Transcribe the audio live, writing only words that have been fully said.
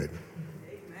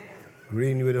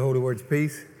Greeting you with the holy words,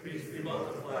 peace. Peace be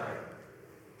multiplied.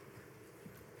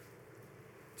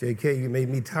 JK, you made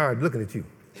me tired looking at you.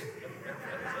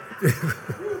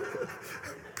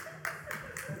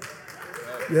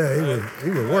 Yeah, he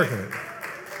was working it.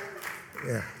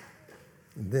 Yeah.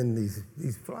 And then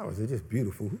these flowers are just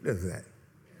beautiful. Who does that?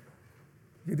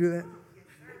 You do that?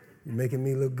 You're making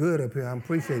me look good up here. I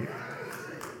appreciate it.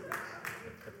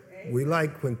 We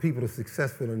like when people are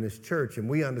successful in this church, and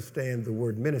we understand the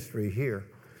word ministry here.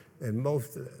 And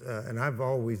and I've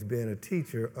always been a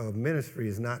teacher of ministry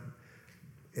is not,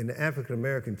 in the African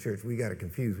American church, we got it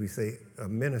confused. We say a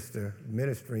minister,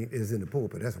 ministering is in the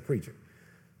pulpit. That's a preacher.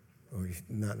 Or he's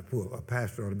not in the pulpit. A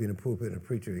pastor ought to be in the pulpit, and a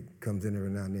preacher comes in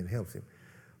every now and then and helps him.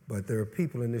 But there are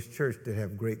people in this church that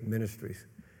have great ministries,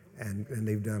 and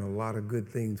they've done a lot of good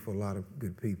things for a lot of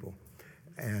good people.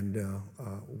 And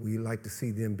we like to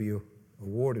see them be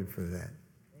awarded for that.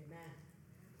 Amen.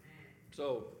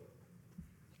 So,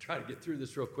 I'll try to get through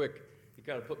this real quick. You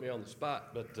kind of put me on the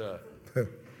spot, but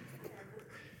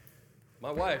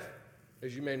my wife,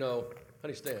 as you may know,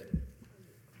 Honey Stand,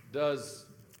 does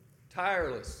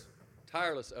tireless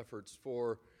efforts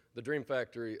for the Dream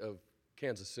Factory of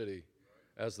Kansas City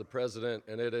as the president,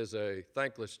 and it is a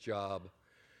thankless job.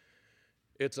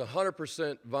 It's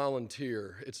 100%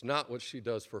 volunteer. It's not what she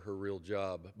does for her real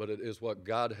job, but it is what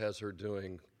God has her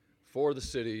doing for the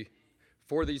city,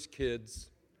 for these kids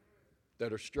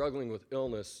that are struggling with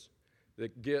illness,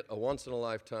 that get a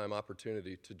once-in-a-lifetime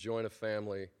opportunity to join a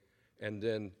family and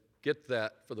then get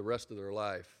that for the rest of their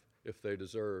life if they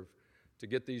deserve, to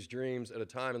get these dreams at a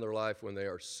time in their life when they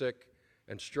are sick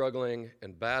and struggling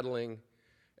and battling.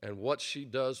 And what she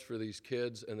does for these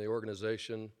kids and the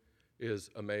organization is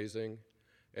amazing.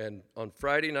 And on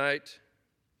Friday night,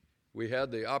 we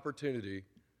had the opportunity,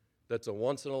 that's a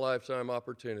once-in-a-lifetime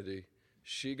opportunity.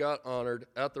 She got honored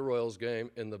at the Royals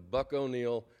game in the Buck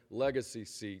O'Neil Legacy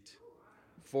seat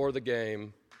for the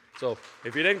game. So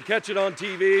if you didn't catch it on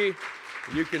TV,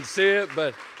 you can see it,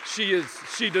 but she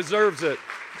deserves it.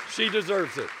 She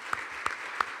deserves it.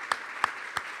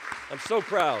 I'm so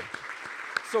proud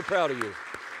of you.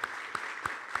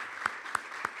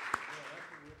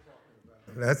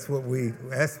 That's what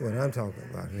I'm talking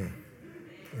about here.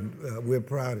 And we're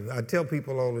proud of it. I tell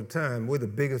people all the time, we're the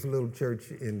biggest little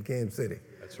church in Kansas City.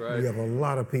 That's right. We have a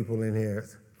lot of people in here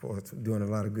for us doing a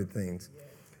lot of good things.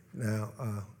 Now,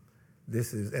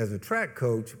 this is, as a track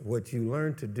coach, what you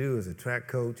learn to do as a track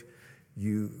coach,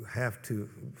 you have to,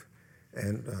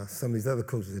 and some of these other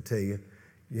coaches will tell you,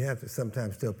 you have to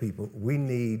sometimes tell people, we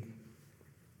need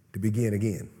to begin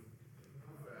again.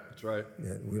 That's right.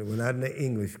 Yeah, we're not in the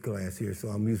English class here, so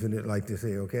I'm using it like this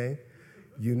here, okay?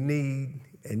 You need,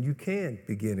 and you can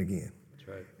begin again. That's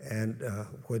right. And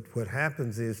what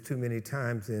happens is too many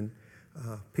times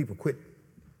people quit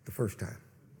the first time.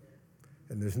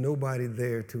 And there's nobody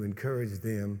there to encourage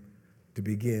them to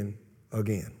begin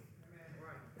again.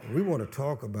 We want to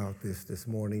talk about this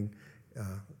morning.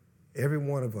 Every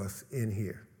one of us in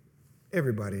here,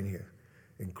 everybody in here,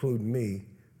 including me,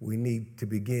 we need to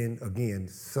begin again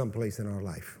someplace in our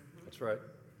life. That's right.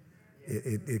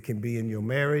 It can be in your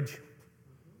marriage.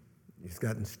 It's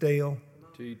gotten stale.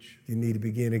 Teach. You need to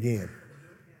begin again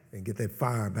and get that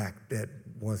fire back that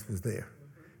once was there.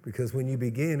 Because when you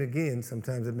begin again,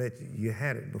 sometimes it meant you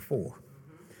had it before.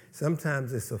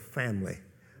 Sometimes it's a family.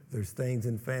 There's things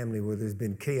in family where there's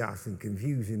been chaos and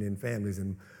confusion in families,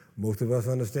 and most of us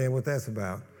understand what that's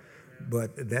about.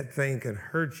 But that thing can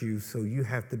hurt you, so you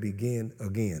have to begin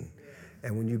again.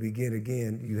 And when you begin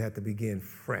again, you have to begin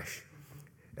fresh.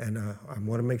 And I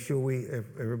want to make sure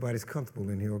everybody's comfortable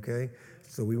in here, okay?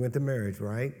 So we went to marriage,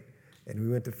 right? And we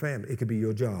went to family. It could be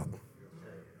your job.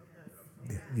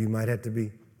 You might have to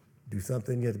do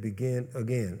something, you have to begin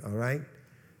again, all right?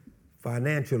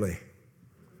 Financially,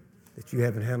 that you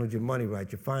haven't handled your money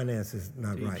right, your finances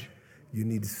not right. You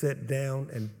need to sit down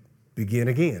and begin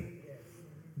again.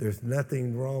 There's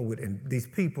nothing wrong with it. And these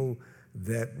people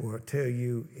that will tell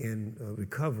you in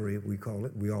recovery, we call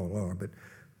it, we all are, but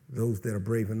those that are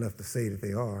brave enough to say that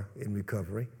they are in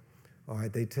recovery, all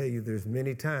right, they tell you there's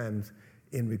many times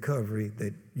in recovery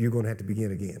that you're going to have to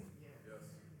begin again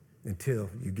until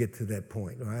you get to that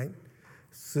point, all right?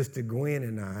 Sister Gwen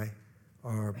and I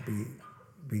are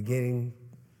beginning,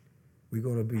 we're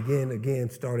going to begin again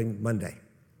starting Monday.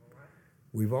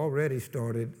 We've already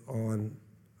started on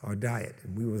our diet,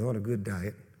 and we was on a good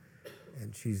diet,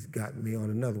 and she's got me on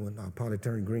another one. I'll probably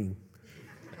turn green.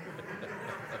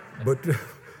 But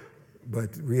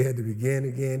we had to begin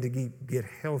again to get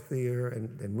healthier,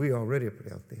 and we already are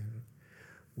healthier.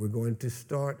 We're going to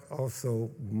start also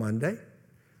Monday.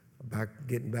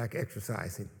 getting back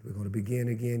exercising. We're going to begin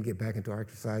again, get back into our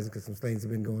exercising because some things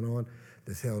have been going on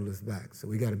that's held us back. So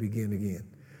we got to begin again.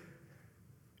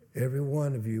 Every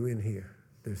one of you in here,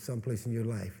 there's some place in your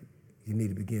life you need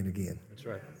to begin again. That's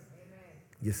right.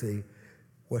 You see,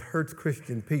 what hurts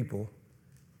Christian people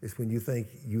is when you think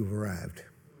you've arrived.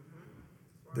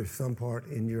 There's some part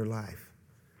in your life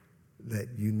that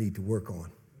you need to work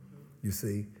on, you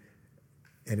see,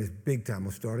 and it's big time.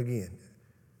 I'll start again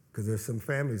because there's some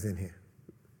families in here,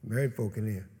 married folk in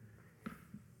here.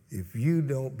 If you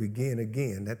don't begin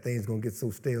again, that thing's going to get so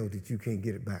stale that you can't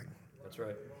get it back. That's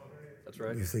right. That's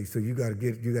right. You see, so you got to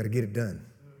get it done.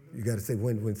 You got to say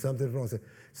when something's wrong.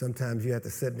 Sometimes you have to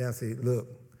sit down and say, look,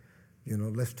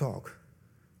 let's talk.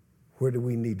 Where do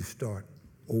we need to start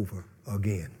over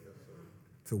again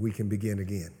so we can begin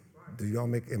again?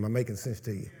 Am I making sense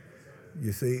to you?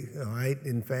 You see, all right,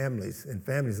 and families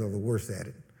are the worst at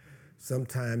it.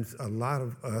 Sometimes a lot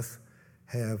of us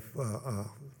have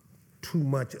too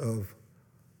much of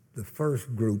the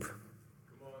first group.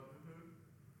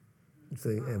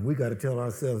 See, and we got to tell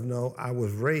ourselves, no, I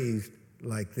was raised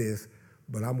like this,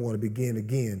 but I'm going to begin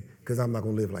again because I'm not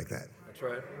going to live like that. That's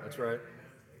right. That's right.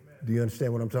 Do you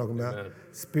understand what I'm talking about? Amen.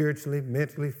 Spiritually,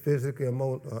 mentally, physically,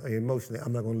 emotionally,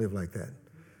 I'm not going to live like that.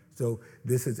 So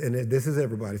this is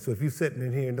everybody. So if you're sitting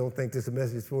in here and don't think this is a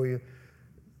message for you,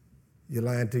 you're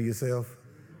lying to yourself,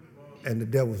 and the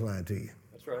devil's lying to you.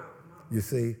 That's right. You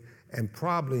see, and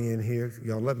probably in here,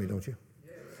 y'all love me, don't you?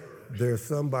 There's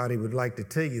somebody would like to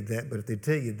tell you that, but if they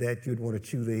tell you that, you'd want to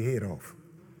chew their head off.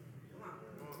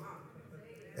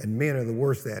 And men are the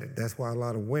worst at it. That's why a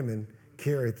lot of women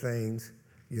carry things,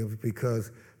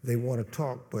 because they want to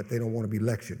talk, but they don't want to be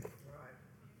lectured.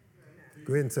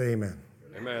 Go ahead and say amen.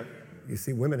 Amen. You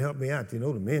see, women help me out. The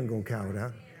men going to cow it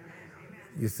out.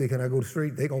 You see, can I go to the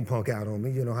street? They going to punk out on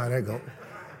me. You know how that go.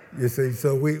 You see,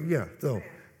 so so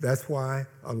that's why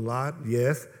a lot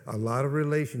of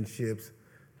relationships,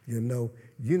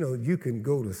 you can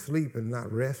go to sleep and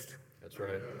not rest. That's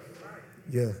right.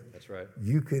 Yeah. That's right.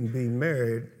 You can be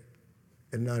married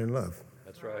and not in love.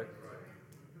 That's right.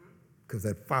 Because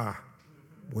that fire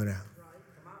went out.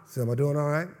 So am I doing all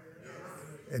right?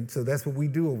 And so that's what we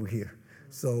do over here.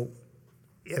 So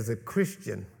as a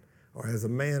Christian or as a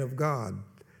man of God,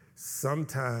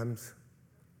 sometimes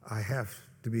I have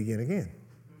to begin again.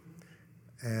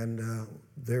 And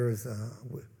there is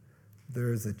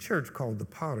a church called the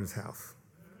Potter's House,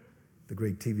 the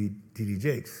great T.D.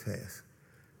 Jakes has.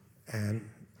 And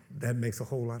that makes a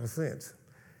whole lot of sense.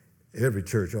 Every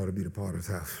church ought to be the Potter's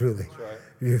House, really. That's right.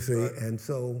 You see, Right. And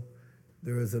so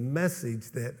there is a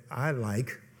message that I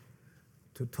like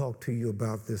to talk to you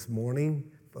about this morning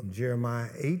from Jeremiah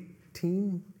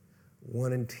 18,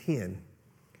 1 and 10,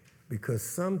 because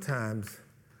sometimes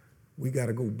we got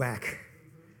to go back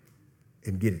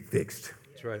and get it fixed.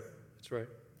 That's right. That's right.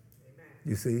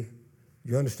 You see,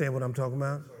 you understand what I'm talking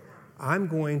about? I'm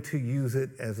going to use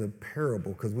it as a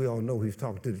parable because we all know he's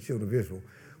talking to the children of Israel,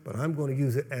 but I'm going to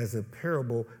use it as a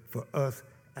parable for us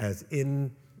as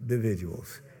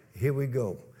individuals. Here we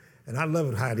go. And I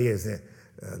love it how it is that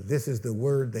this is the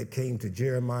word that came to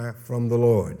Jeremiah from the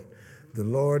Lord. The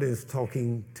Lord is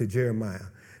talking to Jeremiah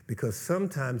because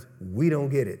sometimes we don't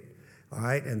get it, all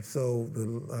right? And so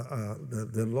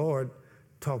the Lord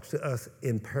talks to us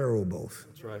in parables.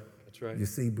 That's right. That's right. You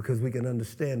see, because we can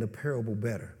understand the parable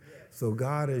better. So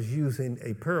God is using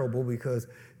a parable because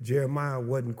Jeremiah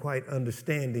wasn't quite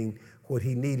understanding what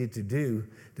he needed to do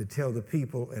to tell the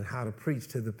people and how to preach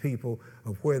to the people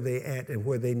of where they at and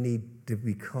where they need to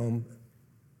become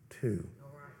to.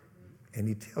 And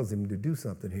he tells him to do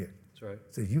something here. That's right.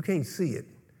 He says, you can't see it.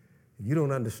 You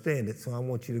don't understand it, so I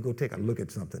want you to go take a look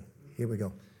at something. Here we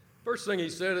go. First thing he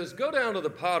said is, go down to the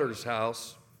potter's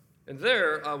house, and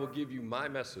there I will give you my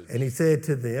message. And he said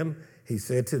to them,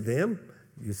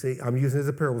 you see, I'm using it as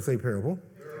a parable, say parable.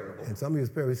 And some of you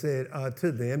parable said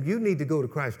to them, you need to go to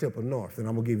Christ Temple North, and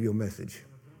I'm going to give you a message.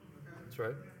 That's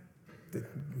right.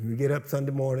 You get up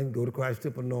Sunday morning, go to Christ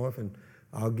Temple North, and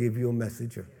I'll give you a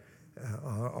message.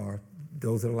 Or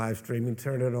those that are live streaming,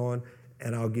 turn it on,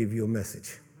 and I'll give you a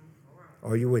message.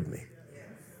 Are you with me?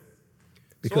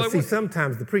 Because,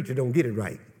 sometimes the preacher don't get it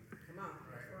right.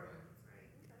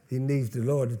 He needs the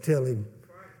Lord to tell him,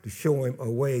 to show him a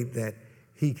way that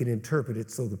he can interpret it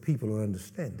so the people will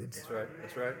understand it. That's right.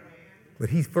 That's right. But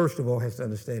he, first of all, has to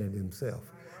understand it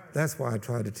himself. That's why I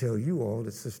try to tell you all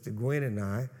that Sister Gwen and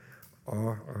I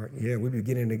we're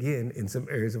beginning again in some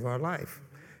areas of our life.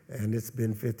 And it's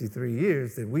been 53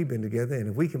 years that we've been together, and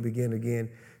if we can begin again,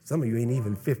 some of you ain't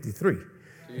even 53.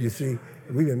 You see,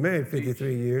 we've been married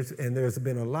 53 years, and there's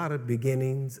been a lot of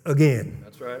beginnings again.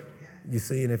 That's right. You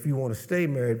see, and if you want to stay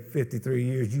married 53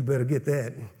 years, you better get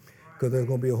that, because there's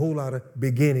going to be a whole lot of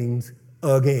beginnings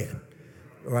again,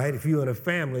 right? If you're in a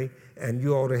family and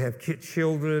you ought to have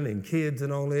children and kids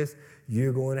and all this,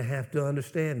 you're going to have to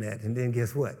understand that. And then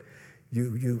guess what?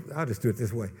 I'll just do it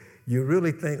this way. You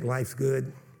really think life's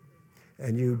good,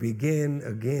 and you begin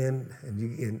again,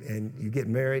 and you get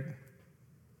married,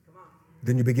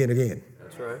 then you begin again.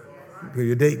 That's right. Because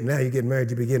you're dating, now you get married,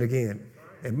 you begin again.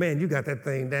 And man, you got that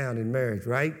thing down in marriage,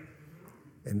 right?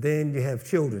 And then you have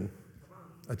children,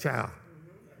 a child.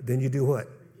 Then you do what?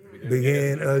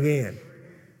 Begin again.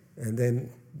 And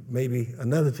then maybe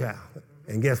another child.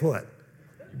 And guess what?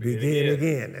 Begin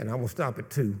again. And I'm going to stop at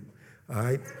 2, all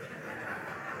right?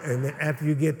 And then after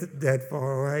you get that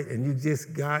far, all right, and you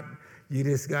just got,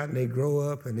 and they grow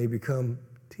up and they become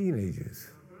teenagers.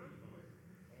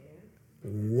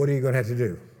 What are you going to have to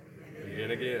do?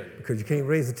 Begin again. Because you can't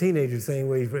raise a teenager the same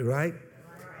way, right?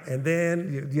 And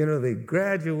then, they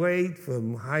graduate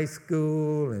from high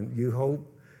school, and you hope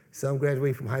some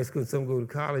graduate from high school and some go to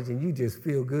college, and you just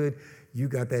feel good. You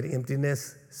got that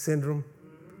emptiness syndrome.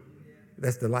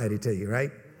 That's the lie they tell you,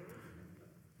 right?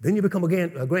 Then you become a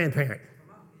grandparent.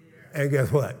 And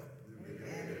guess what?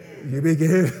 You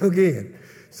begin again.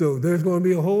 So there's going to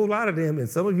be a whole lot of them, and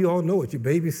some of you all know it. You're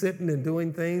babysitting and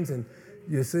doing things, and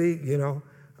you see,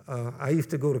 I used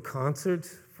to go to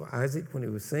concerts for Isaac when he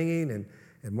was singing,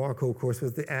 and Marco, of course,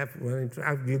 was the app running.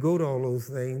 You go to all those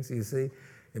things, you see,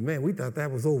 and man, we thought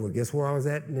that was over. Guess where I was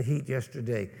at in the heat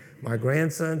yesterday? My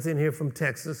grandson's in here from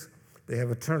Texas. They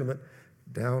have a tournament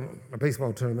down, a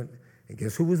baseball tournament, and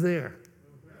guess who was there?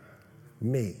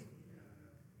 Me.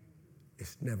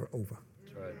 It's never over.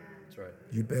 That's right. That's right.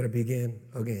 You better begin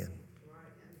again.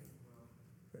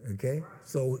 Okay?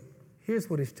 So here's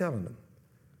what he's telling them.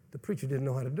 The preacher didn't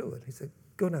know how to do it. He said,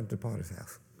 go down to the potter's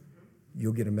house.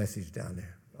 You'll get a message down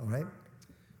there, all right?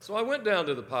 So I went down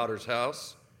to the potter's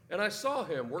house, and I saw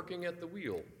him working at the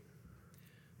wheel.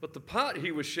 But the pot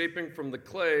he was shaping from the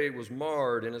clay was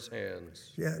marred in his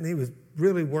hands. Yeah, and he was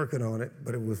really working on it,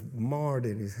 but it was marred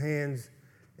in his hands.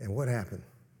 And what happened?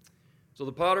 So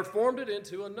the potter formed it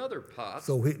into another pot.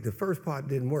 So the first pot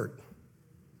didn't work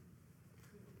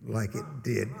like it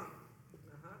did.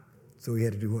 So he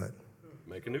had to do what?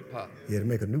 Make a new pot. He had to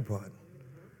make a new pot.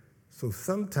 So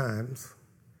sometimes,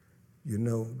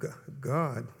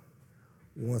 God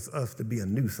wants us to be a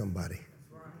new somebody.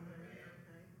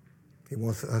 He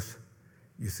wants us,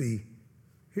 you see,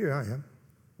 here I am,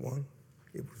 one.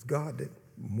 It was God that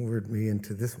moored me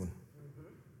into this one.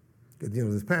 Because,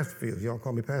 there's Pastor Fields. Y'all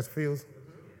call me Pastor Fields?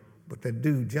 But that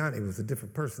dude, Johnny, was a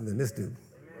different person than this dude.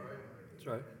 That's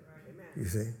right.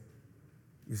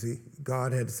 You see,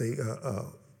 God had to say,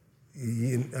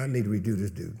 I need to redo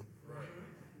this dude. Right.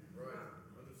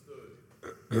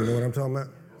 Understood. You know what I'm talking about?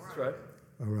 That's right.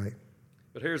 All right.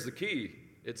 But here's the key.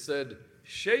 It said,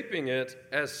 shaping it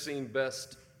as seemed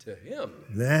best to him.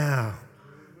 Now,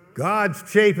 God's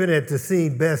shaping it to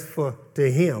seem best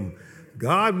to him.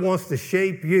 God wants to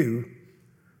shape you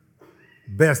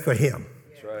best for him.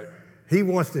 That's right. He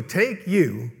wants to take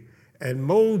you and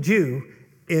mold you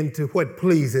into what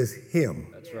pleases him.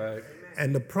 That's right.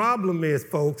 And the problem is,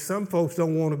 folks, some folks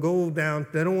don't want to go down,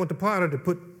 they don't want the potter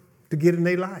to get in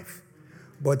their life.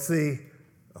 But see,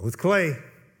 I was clay.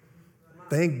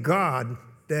 Thank God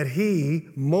that he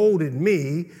molded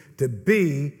me to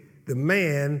be the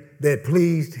man that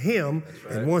pleased him.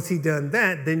 Right. And once he done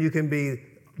that, then you can be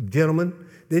gentleman,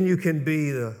 then you can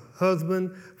be the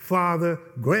husband, father,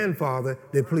 grandfather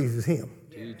that pleases him.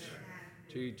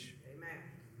 Teach.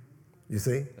 You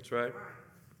see? That's right.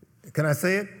 Can I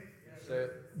say it? Say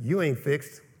it. You ain't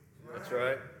fixed. That's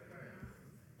right.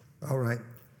 All right.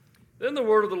 Then the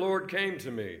word of the Lord came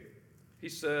to me. He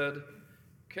said,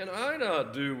 can I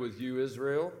not do with you,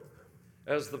 Israel,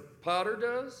 as the potter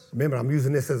does? Remember, I'm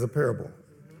using this as a parable.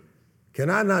 Can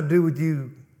I not do with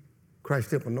you, Christ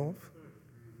Temple North,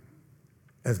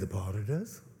 as the potter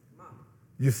does?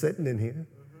 You're sitting in here.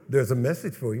 There's a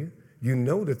message for you. You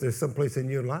know that there's some place in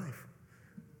your life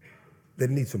that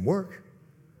needs some work.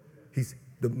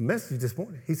 The message this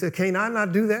morning, he said, can I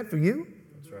not do that for you?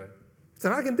 That's right. He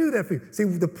said, I can do that for you. See,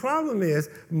 the problem is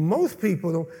most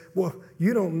people don't, well,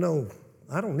 you don't know.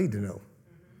 I don't need to know.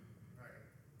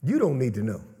 You don't need to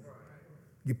know.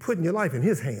 You're putting your life in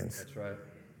his hands. That's right.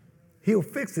 He'll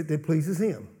fix it that pleases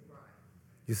him.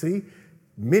 You see,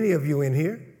 many of you in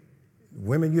here,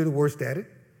 women, you're the worst at it.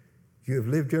 You have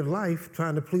lived your life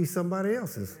trying to please somebody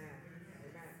else's.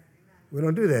 We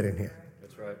don't do that in here.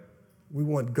 That's right. We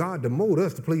want God to mold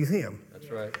us to please him. That's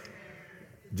right.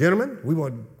 Gentlemen, we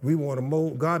want to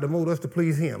mold God to mold us to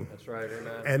please Him. That's right,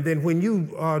 amen. And then when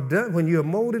you are done, when you're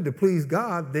molded to please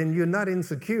God, then you're not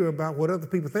insecure about what other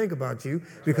people think about you.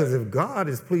 Because if God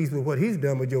is pleased with what He's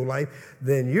done with your life,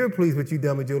 then you're pleased with what you've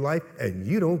done with your life, and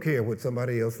you don't care what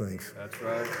somebody else thinks. That's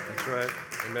right,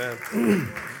 amen.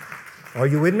 Are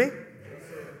you with me?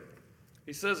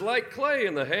 He says, like clay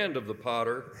in the hand of the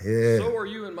potter, Yeah. so are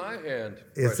you in my hand,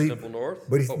 Yeah, Christ see, Temple North.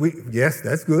 But yes,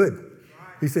 that's good.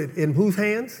 He said, in whose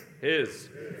hands? His,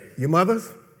 Your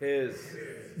mother's? his,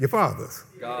 Your father's?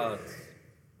 God's,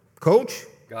 Coach?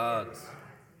 God's.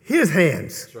 His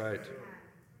hands. That's right.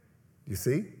 You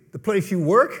see? The place you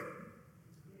work?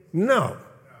 No.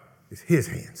 It's His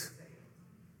hands.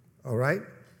 All right?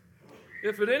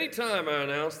 If at any time I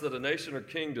announce that a nation or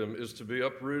kingdom is to be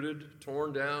uprooted,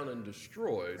 torn down, and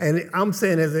destroyed, And I'm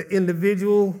saying as an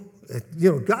individual,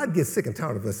 God gets sick and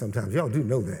tired of us sometimes. Y'all do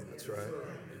know that. that's right,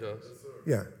 he does.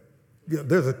 Yeah.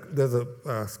 There's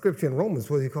a scripture in Romans,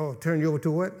 what do you call it? Turn you over to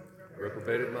what?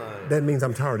 Reprobated mind. That means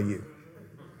I'm tired of you.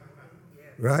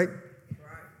 Right?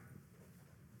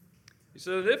 He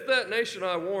said, if that nation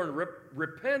I warn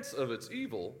repents of its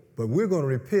evil, But we're going to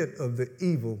repent of the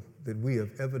evil that we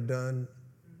have ever done.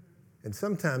 And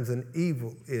sometimes an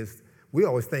evil is, we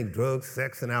always think drugs,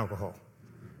 sex, and alcohol.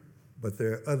 But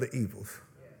there are other evils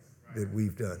that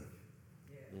we've done.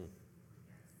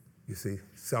 You see,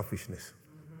 selfishness,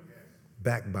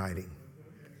 backbiting,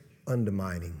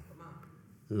 undermining,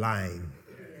 lying,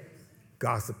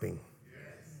 gossiping,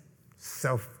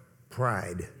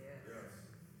 self-pride.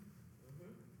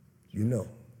 You know,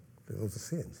 those are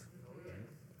sins.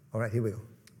 All right, here we go.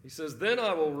 he says, then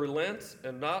I will relent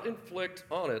and not inflict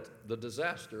on it the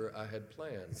disaster I had He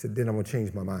planned. said, then I'm going to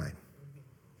change my mind.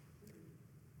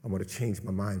 I'm going to change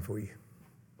my mind for you.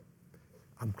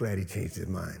 I'm glad he changed his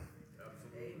mind.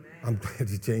 I'm glad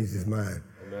he changed his mind.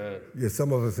 Amen. Yeah,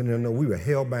 some of us in there know we were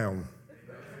hell-bound.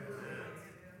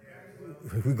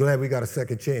 We're glad we got a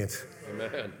second chance.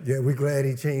 Amen. Yeah, we're glad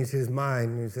he changed his mind.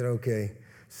 And he said, okay,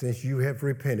 since you have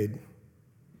repented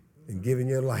and given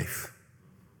your life,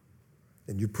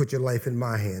 and you put your life in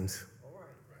my hands,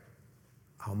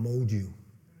 I'll mold you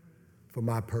for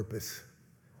my purpose.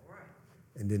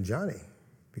 And then Johnny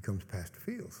becomes Pastor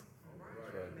Fields.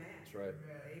 That's right.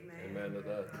 Amen to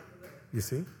that. You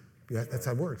see? Yeah, that's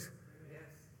how it works.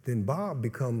 Then Bob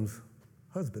becomes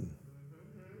husband,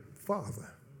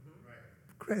 father,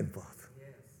 grandfather.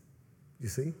 You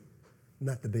see?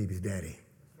 Not the baby's daddy.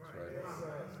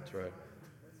 That's right.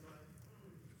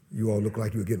 You all look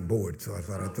like you were getting bored, so I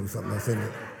thought I'd throw something else in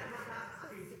there.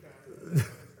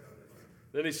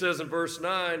 Then he says in verse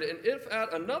 9, and if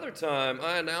at another time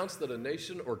I announce that a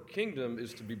nation or kingdom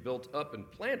is to be built up and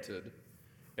planted,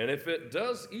 and if it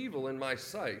does evil in my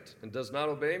sight and does not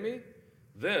obey me,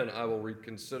 then I will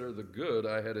reconsider the good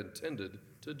I had intended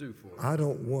to do for it. I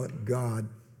don't want God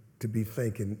to be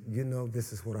thinking,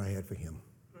 this is what I had for him.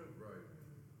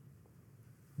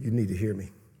 You need to hear me.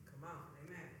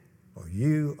 Are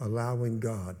you allowing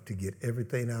God to get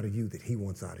everything out of you that he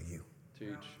wants out of you? Teach.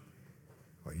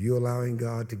 Are you allowing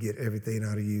God to get everything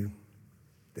out of you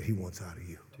that he wants out of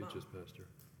you? Teach us, Pastor.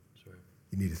 That's right.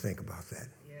 You need to think about that.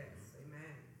 Yes, amen.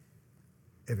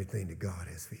 Everything that God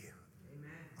has for you. Amen.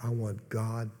 I want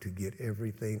God to get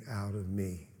everything out of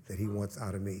me that he wants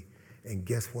out of me. And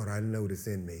guess what I notice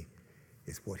in me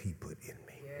is what he put in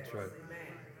me. Yes, That's right. amen.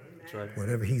 That's right.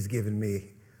 Whatever he's given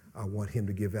me, I want him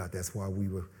to give out. That's why we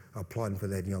were applauding for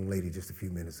that young lady just a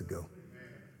few minutes ago.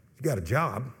 You got a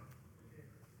job,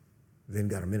 then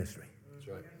got a ministry. That's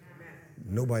right.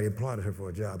 Nobody applauded her for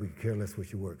a job. We could care less where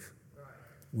she works.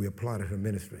 We applauded her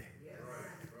ministry.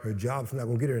 Her job's not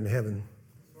going to get her into heaven,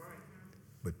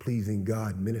 but pleasing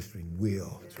God ministry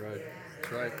will. That's right.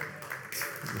 That's right.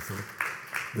 Listen,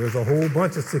 there's a whole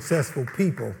bunch of successful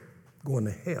people going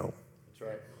to hell. That's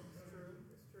right.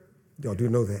 Y'all do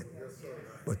know that.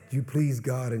 But you please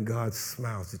God and God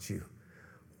smiles at you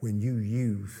when you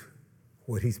use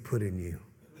what he's put in you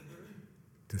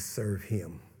to serve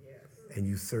him. And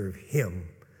you serve him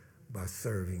by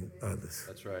serving others.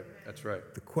 That's right. That's right.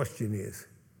 The question is,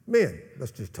 men,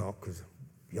 let's just talk because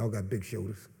y'all got big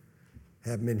shoulders.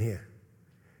 Have men here.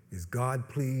 Is God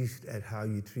pleased at how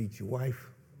you treat your wife,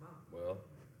 Well,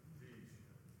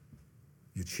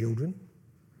 your children,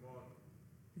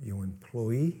 your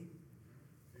employee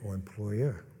or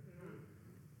employer,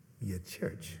 your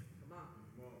church?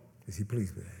 Is he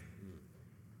pleased with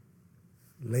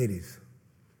that? Ladies,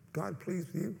 God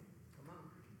pleased with you?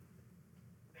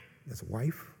 As a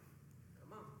wife,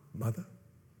 mother,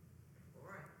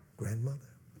 grandmother?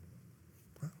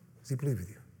 Huh? Is he pleased with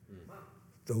you?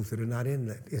 Those that are not in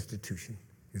that institution,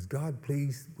 is God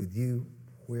pleased with you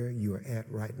where you are at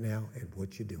right now and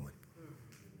what you're doing.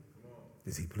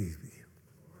 Is he pleased with you?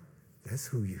 That's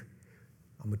who you,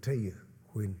 I'm going to tell you,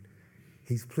 when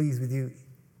he's pleased with you,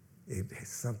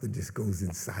 something just goes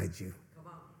inside you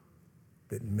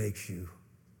that makes you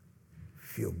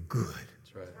feel good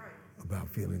That's right. about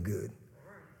feeling good.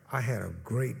 I had a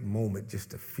great moment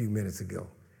just a few minutes ago,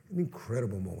 an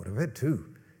incredible moment. I've had two.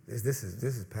 This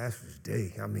is Pastor's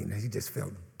Day. I mean, he just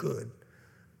felt good.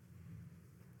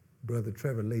 Brother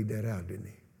Trevor laid that out, didn't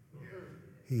he?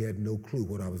 He had no clue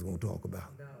what I was going to talk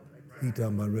about. He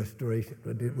talking about restoration.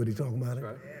 What he talking about?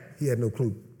 Right. He had no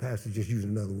clue. Pastor just used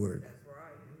another word.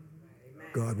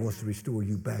 God wants to restore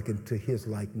you back into his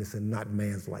likeness and not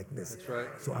man's likeness. That's right.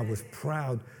 So I was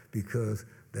proud because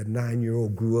that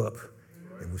 9-year-old grew up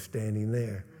and was standing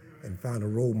there and found a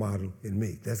role model in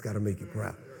me. That's got to make you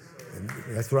proud. And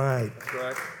that's right. That's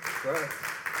right. That's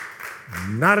right.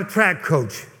 Not a track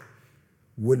coach.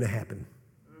 Wouldn't have happened.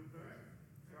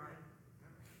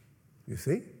 You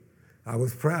see? I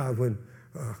was proud when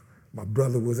my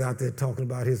brother was out there talking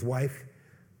about his wife.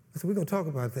 I said, we're going to talk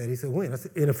about that. He said, when? I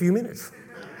said, in a few minutes.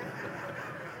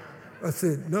 I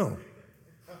said, no.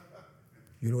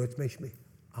 You know what makes me?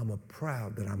 I'm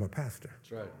proud that I'm a pastor.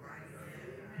 That's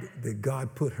right. That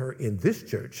God put her in this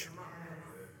church.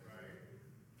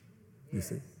 You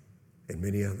see? And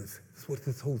many others. That's what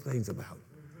this whole thing's about.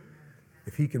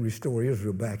 If he can restore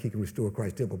Israel back, he can restore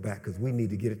Christ's temple back, because we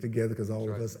need to get it together, because all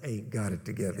of us ain't got it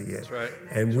together yet. That's right.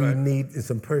 And That's we right. need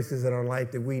some persons in our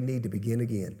life that we need to begin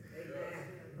again.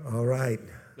 All right.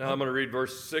 Now I'm going to read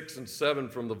verse 6 and 7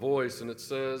 from the Voice, and it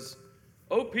says,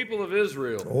 O people of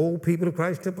Israel, Old people of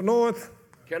Christ Temple North,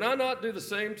 can I not do the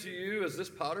same to you as this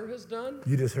potter has done?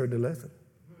 you just heard the lesson.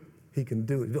 He can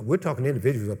do it. We're talking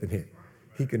individuals up in here.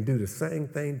 He can do the same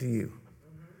thing to you.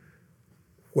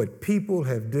 What people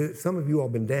have done, some of you all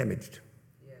been damaged.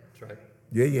 That's right.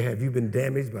 Yeah, you have. You've been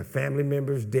damaged by family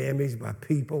members, damaged by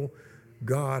people.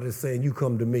 God is saying, you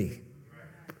come to me,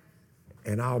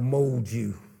 and I'll mold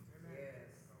you,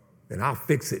 and I'll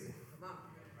fix it.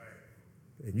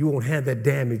 And you won't have that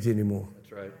damage anymore,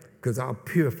 That's right. because I'll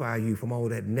purify you from all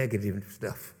that negative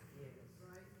stuff.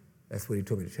 That's what he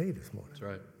told me to tell you this morning, That's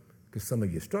right. because some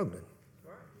of you are struggling,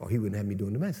 or he wouldn't have me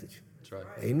doing the message. That's right.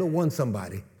 Ain't no one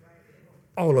somebody.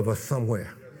 All of us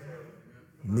somewhere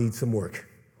need some work.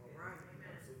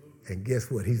 And guess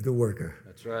what? He's the worker.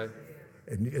 That's right.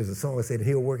 And there's a song that said,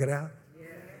 he'll work it out.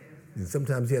 And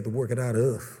sometimes you have to work it out of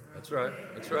us. That's right.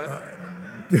 That's right.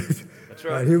 That's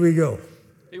All right, right. here we go.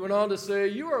 He went on to say,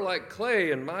 you are like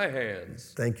clay in my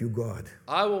hands. Thank you, God.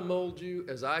 I will mold you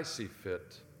as I see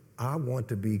fit. I want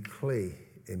to be clay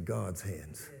in God's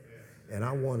hands. And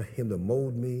I want him to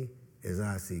mold me as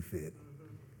I see fit.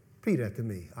 Repeat after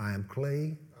me. I am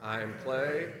clay I am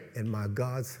clay in my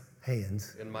God's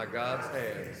hands. in my God's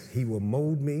hands, He will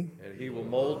mold me and he will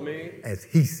mold me as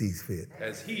he sees fit.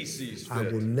 as he sees I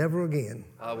fit. will never again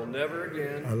I will never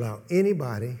again allow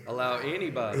anybody, allow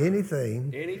anybody,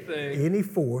 anything, anything, any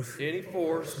force, any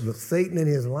force with Satan and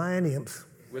his lying imps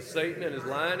with Satan and his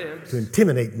lying imps to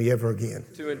intimidate me ever again.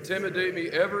 to intimidate me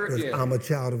ever Because again. I'm a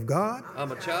child of God,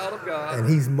 I'm a child of God, and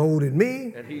he's molded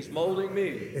me and he's molding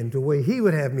me into the way he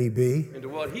would have me be, into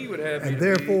what he would have me and to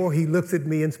therefore he looks at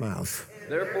me and smiles. be.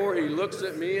 Therefore, he looks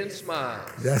at me and smiles.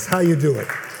 That's how you do it.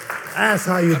 That's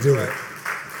how you do it.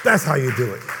 right. That's how you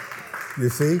do it. You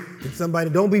see? If somebody,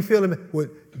 don't be feeling, well,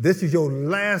 this is your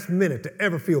last minute to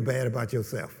ever feel bad about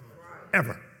yourself.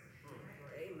 Ever.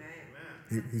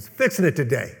 He's fixing it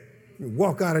today. You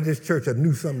walk out of this church a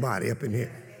new somebody up in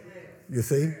here. You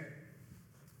see?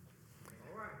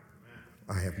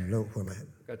 I have no, where am I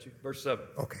at? Got you. Verse 7.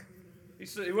 Okay.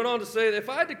 He went on to say, if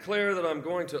I declare that I'm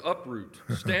going to uproot,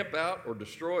 stamp out, or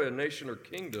destroy a nation or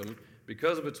kingdom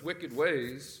because of its wicked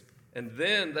ways, and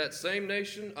then that same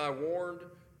nation I warned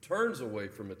turns away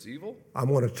from its evil, I'm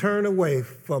going to turn away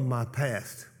from my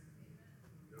past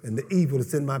and the evil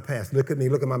that's in my past. Look at me,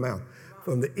 look at my mouth.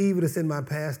 From the evil that's in my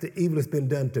past, the evil that's been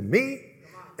done to me,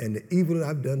 and the evil that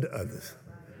I've done to others.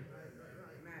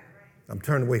 I'm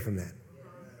turning away from that.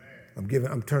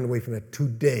 I'm turning away from that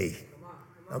today.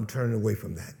 I'm turning away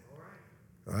from that.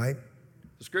 All right?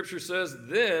 the scripture says,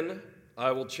 then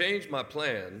I will change my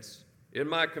plans. In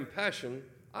my compassion,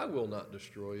 I will not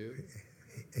destroy you.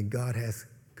 And God has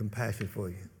compassion for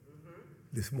you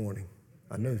this morning.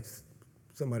 I know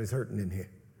somebody's hurting in here.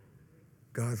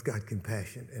 God's got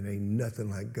compassion, and ain't nothing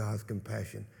like God's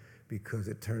compassion because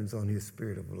it turns on his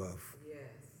spirit of love. Yes.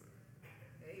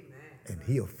 Amen. And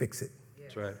he'll fix it.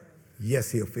 That's right.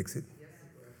 Yes, he'll fix it.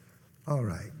 All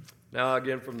right. Now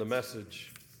again from the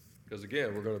Message, because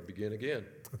again, we're going to begin again.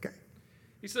 Okay.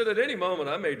 He said, at any moment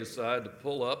I may decide to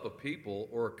pull up a people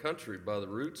or a country by the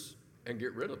roots and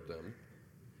get rid of them.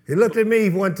 He looked at me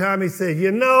one time, he said,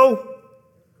 you know,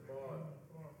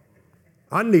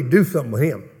 I need to do something with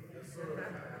him.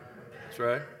 That's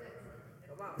right.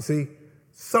 You see,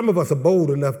 some of us are bold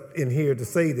enough in here to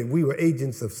say that we were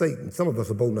agents of Satan. Some of us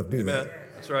are bold enough to do Amen.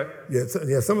 that. That's right.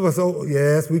 Yeah, some of us are old.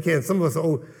 Yes, we can. Some of us are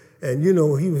old. And, you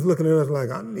know, he was looking at us like,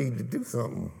 I need to do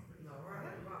something.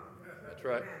 That's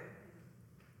right.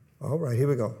 All right, here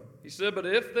we go. He said, but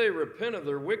if they repent of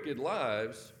their wicked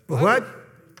lives, But what?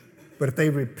 But if they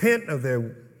repent of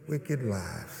their wicked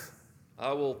lives,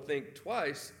 I will think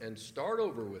twice and start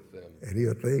over with them. and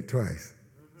he'll think twice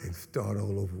and start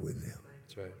all over with them.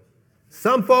 That's right.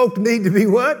 Some folks need to be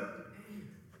what?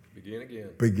 Begin again.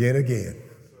 Begin again.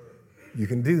 You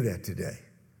can do that today.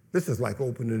 This is like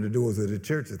opening the doors of the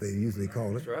church, as they usually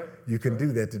call it. That's right. You can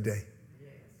do that today.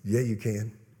 Yeah, you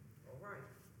can.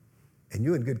 And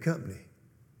you're in good company,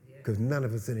 because none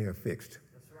of us in here are fixed.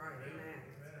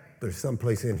 There's some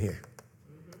place in here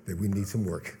that we need some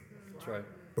work. That's right.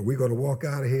 But we're going to walk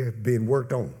out of here being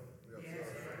worked on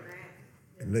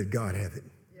and let God have it.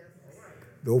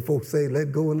 The old folks say,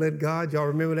 let go and let God. Y'all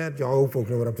remember that? Y'all old folks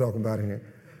know what I'm talking about in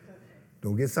here.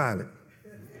 Don't get silent.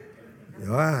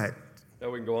 All right.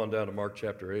 Now we can go on down to Mark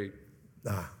chapter 8.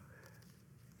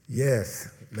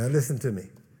 Yes. Now listen to me.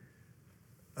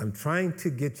 I'm trying to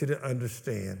get you to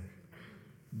understand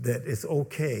that it's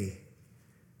okay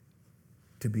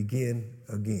to begin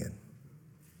again.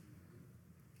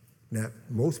 Now,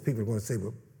 most people are going to say,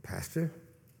 well, Pastor,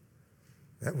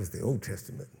 that was the Old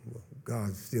Testament. Well,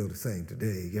 God's still the same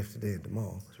today, yesterday, and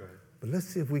tomorrow. That's right. But let's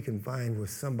see if we can find where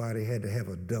somebody had to have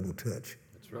a double touch.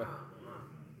 That's right.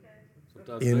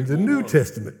 Sometimes In things the go New on.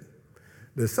 Testament,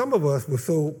 that some of us were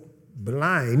so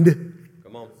blind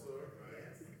Come on.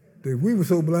 that we were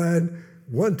so blind,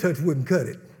 one touch wouldn't cut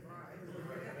it.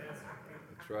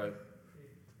 That's right.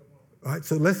 All right,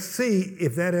 so let's see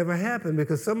if that ever happened,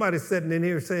 because somebody's sitting in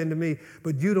here saying to me,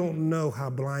 but you don't know how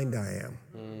blind I am.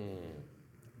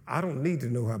 I don't need to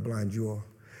know how blind you are.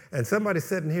 And somebody's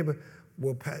sitting here, but,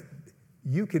 well, Pat,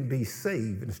 you can be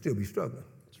saved and still be struggling.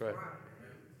 That's right.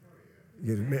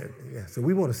 Yeah, so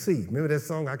we want to see. Remember that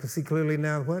song, I Can See Clearly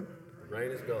Now, what? The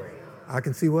rain is gone. I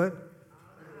can see what?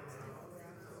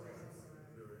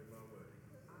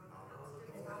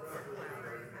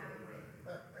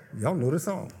 Y'all know the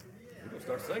song. We're going to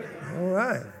start singing. All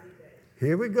right,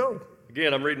 here we go.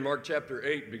 Again, I'm reading Mark chapter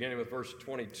 8, beginning with verse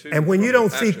 22. And when you from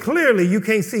don't the see Passion. clearly, you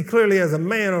can't see clearly as a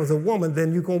man or as a woman,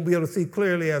 then you're going to be able to see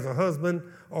clearly as a husband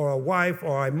or a wife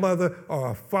or a mother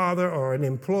or a father or an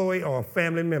employee or a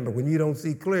family member. When you don't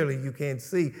see clearly, you can't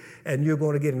see. And you're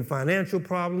going to get in financial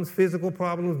problems, physical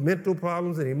problems, mental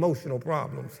problems, and emotional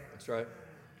problems. That's right.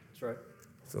 That's right.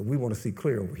 So we want to see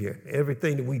clear over here.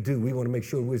 Everything that we do, we want to make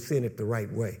sure we're seeing it the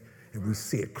right way and we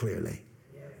see it clearly.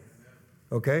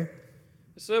 Okay?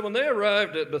 It said, when they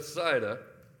arrived at Bethsaida,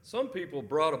 some people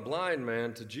brought a blind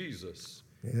man to Jesus,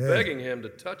 begging him to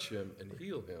touch him and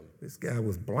heal him. This guy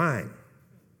was blind.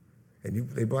 And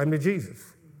they brought him to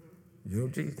Jesus. You know,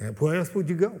 Jesus. Where else would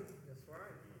you go?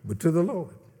 But to the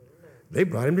Lord. They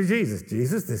brought him to Jesus.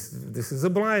 Jesus, this is a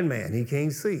blind man. He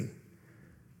can't see.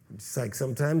 It's like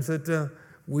sometimes that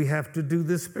we have to do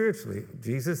this spiritually.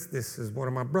 Jesus, this is one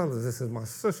of my brothers. This is my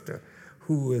sister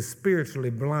who is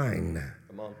spiritually blind.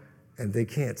 Come on. And they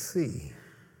can't see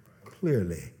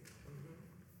clearly.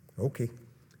 Okay.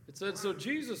 It said, so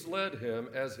Jesus led him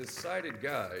as his sighted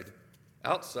guide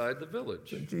outside the village.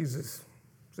 So Jesus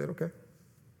said, okay,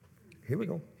 here we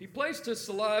go. He placed his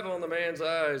saliva on the man's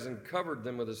eyes and covered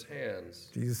them with his hands.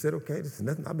 Jesus said, okay, this is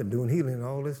nothing. I've been doing healing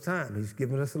all this time. He's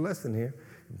giving us a lesson here.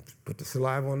 Put the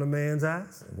saliva on the man's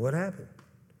eyes. And what happened?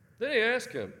 Then he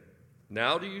asked him,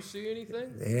 now do you see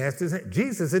anything? They asked his hand.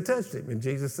 Jesus had touched him. And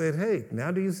Jesus said, hey, now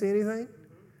do you see anything?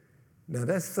 Now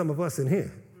that's some of us in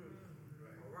here.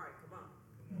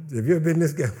 Have you ever been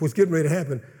this guy? What's getting ready to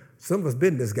happen? Some of us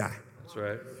been this guy. That's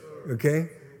right. Okay?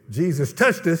 Jesus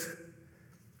touched us.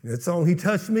 That song, He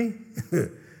Touched Me?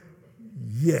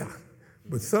 Yeah.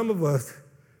 But some of us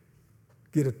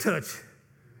get a touch,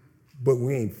 but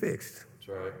we ain't fixed. That's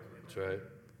right. That's right.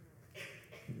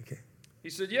 Okay. He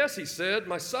said, yes, he said,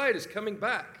 my sight is coming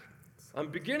back.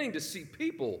 I'm beginning to see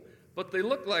people, but they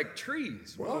look like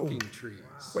trees, walking trees.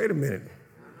 Wait a minute.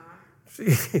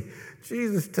 See,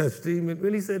 Jesus touched him,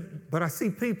 and he said, but I see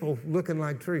people looking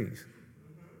like trees.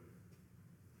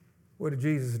 What did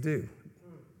Jesus do?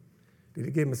 Did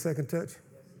he give him a second touch?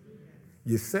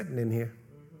 You're sitting in here.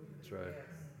 That's right.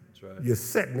 That's right. You're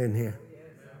sitting in here.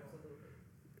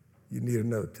 You need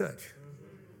another touch.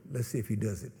 Let's see if he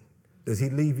does it. Does he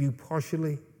leave you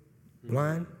partially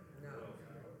Blind?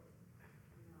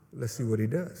 Let's see what he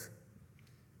does.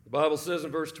 The Bible says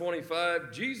in verse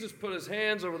 25, Jesus put his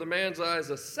hands over the man's eyes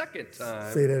a second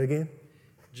time. Say that again.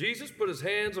 Jesus put his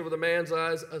hands over the man's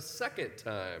eyes a second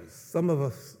time. Some of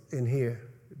us in here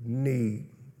need,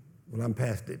 well, I'm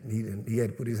past it. He had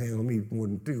to put his hand on me more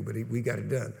than two, but we got it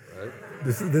done. Right?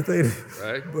 This is the thing.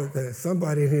 Right. But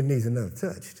somebody in here needs another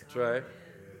touch That's right.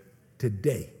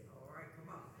 today.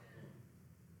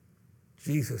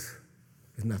 Jesus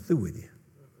is not through with you.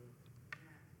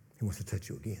 He wants to touch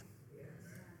you again.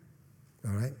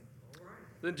 All right?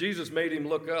 Then Jesus made him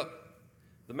look up.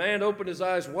 The man opened his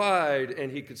eyes wide,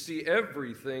 and he could see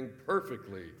everything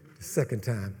perfectly. The second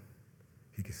time,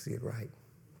 he can see it right.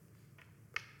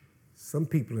 Some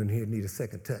people in here need a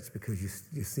second touch because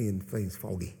you're seeing things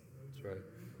foggy. That's right.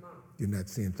 You're not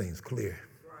seeing things clear.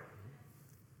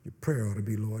 Your prayer ought to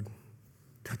be, Lord,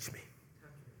 touch me.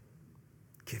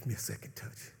 Give me a second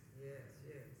touch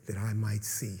that I might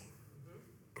see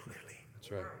clearly.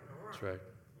 That's right. That's right.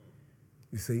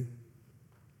 You see,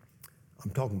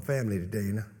 I'm talking family today,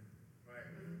 you know.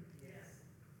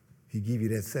 He give you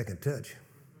that second touch.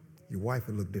 Your wife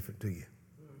will look different to you.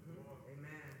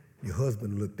 Your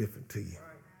husband will look different to you.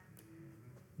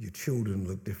 Your children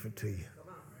look different to you.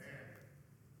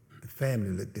 The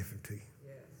family look different to you.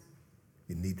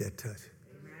 You need that touch.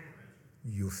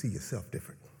 You'll see yourself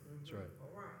different. That's right.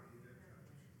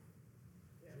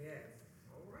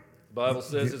 The Bible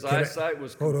says his eyesight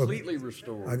was completely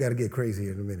restored. I got to get crazy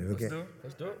here in a minute, okay?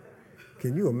 Let's do it.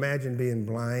 Can you imagine being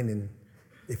blind, and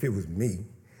if it was me,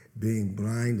 being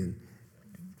blind, and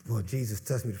well, Jesus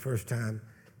touched me the first time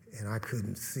and I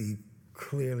couldn't see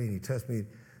clearly, and he touched me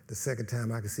the second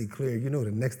time I could see clear. You know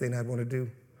the next thing I'd want to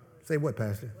do? Say what,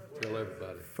 Pastor? Tell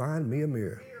everybody. Find me a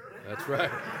mirror. That's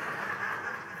right.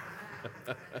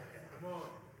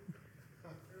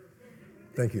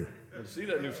 Thank you. Want to see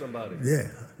that new somebody. Yeah,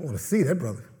 I want to see that,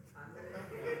 brother.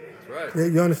 That's right.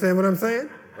 Yeah, you understand what I'm saying?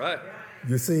 Right.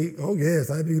 You see, oh yes,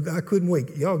 I couldn't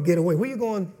wait. Y'all get away. Where you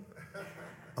going?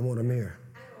 I want a mirror.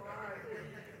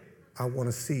 I want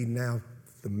to see now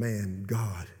the man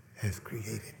God has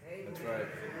created. That's right.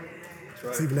 That's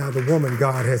right. See now the woman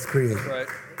God has created. That's right.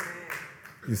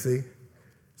 You see?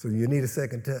 So you need a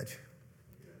second touch.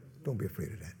 Don't be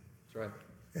afraid of that. That's right.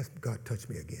 Ask God, touch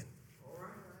me again.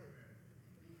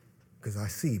 Because I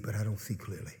see, but I don't see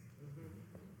clearly.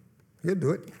 He'll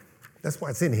do it. That's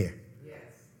why it's in here.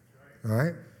 All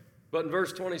right? But in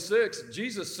verse 26,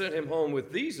 Jesus sent him home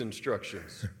with these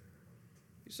instructions.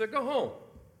 He said, go home,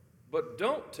 but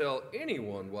don't tell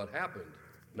anyone what happened,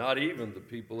 not even the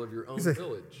people of your own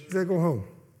village. He said, go home.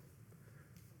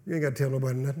 You ain't got to tell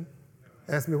nobody nothing.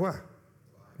 Ask me why.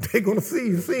 They're going to see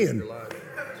you sin. They're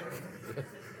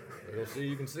going to see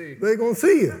you can see. They're going to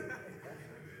see you.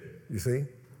 You see?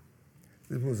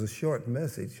 This was a short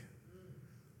message,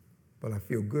 but I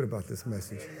feel good about this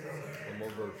message. One more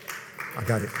verse. I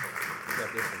got it. You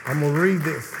got this one. I'm going to read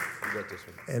this. You got this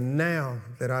one. And now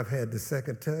that I've had the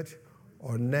second touch,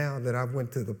 or now that I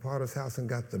went to the Potter's house and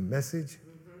got the message,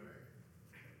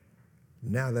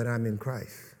 now that I'm in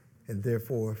Christ, and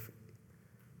therefore,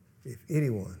 if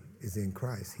anyone is in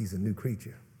Christ, he's a new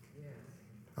creature.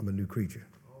 I'm a new creature.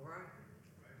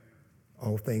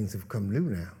 All things have come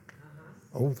new now.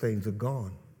 Old things are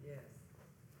gone.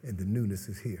 And the newness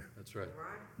is here. That's right.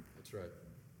 That's right.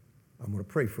 I'm going to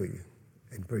pray for you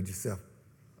and pray yourself.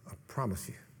 I promise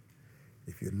you,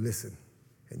 if you listen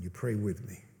and you pray with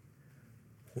me,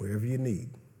 wherever you need,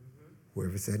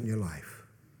 wherever it's at in your life,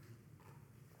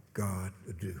 God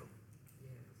will do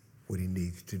what he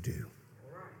needs to do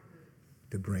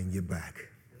to bring you back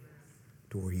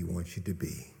to where he wants you to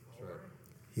be.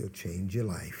 He'll change your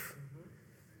life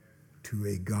to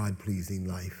a God-pleasing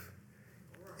life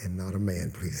and not a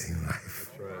man-pleasing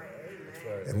life. That's right. That's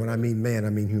right. And when I mean man, I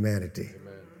mean humanity.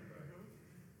 Amen.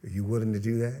 Are you willing to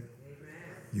do that?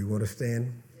 You want to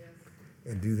stand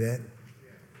and do that?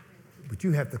 But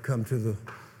you have to come to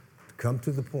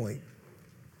the point.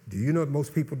 Do you know what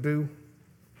most people do?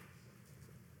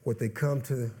 What they come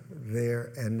to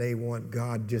there and they want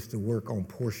God just to work on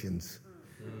portions.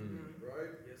 Right?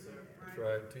 Yes, sir. That's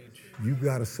right. Teach. You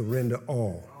got to surrender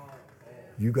all.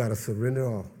 You got to surrender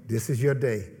all. This is your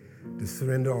day to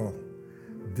surrender all.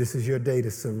 This is your day to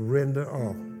surrender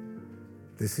all.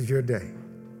 This is your day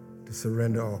to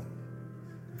surrender all.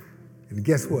 And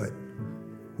guess what?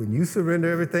 When you surrender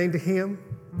everything to him,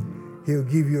 he'll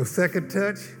give you a second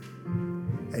touch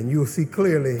and you'll see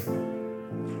clearly,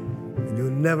 and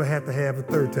you'll never have to have a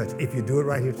third touch if you do it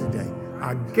right here today.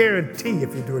 I guarantee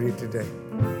if you do it here today.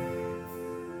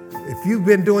 If you've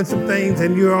been doing some things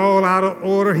and you're all out of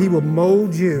order, he will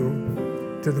mold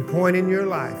you to the point in your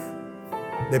life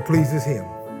that pleases Him.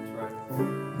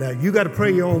 Now, you got to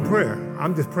pray your own prayer.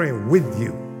 I'm just praying with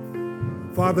you.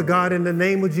 Father God, in the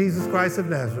name of Jesus Christ of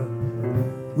Nazareth,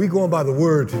 we're going by the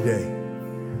word today.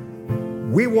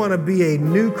 We want to be a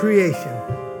new creation.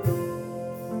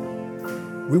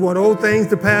 We want old things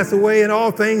to pass away and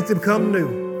all things to become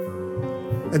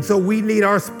new. And so we need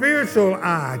our spiritual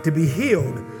eye to be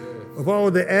healed of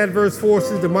all the adverse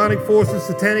forces, demonic forces,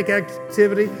 satanic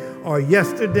activity, or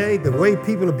yesterday, the way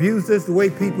people abused us, the way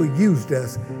people used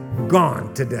us,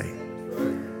 gone today.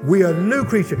 We are a new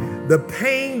creature. The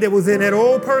pain that was in that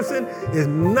old person is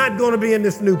not going to be in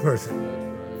this new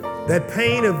person. That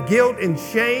pain of guilt and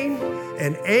shame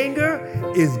and anger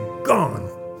is gone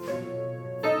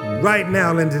right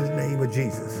now into the name of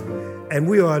Jesus. And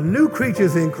we are new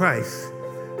creatures in Christ.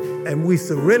 And we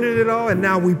surrendered it all, and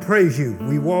now we praise you.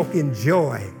 We walk in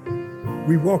joy.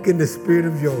 We walk in the spirit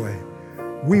of joy.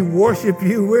 We worship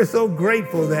you. We're so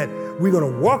grateful that we're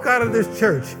going to walk out of this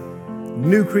church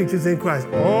new creatures in Christ.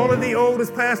 All of the old has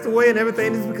passed away and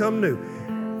everything has become new.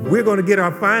 We're going to get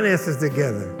our finances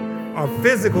together, our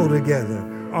physical together,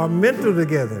 our mental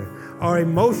together, our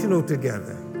emotional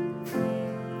together,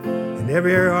 in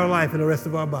every area of our life and the rest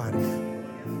of our bodies.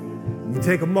 You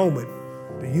take a moment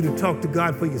for you to talk to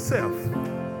God for yourself.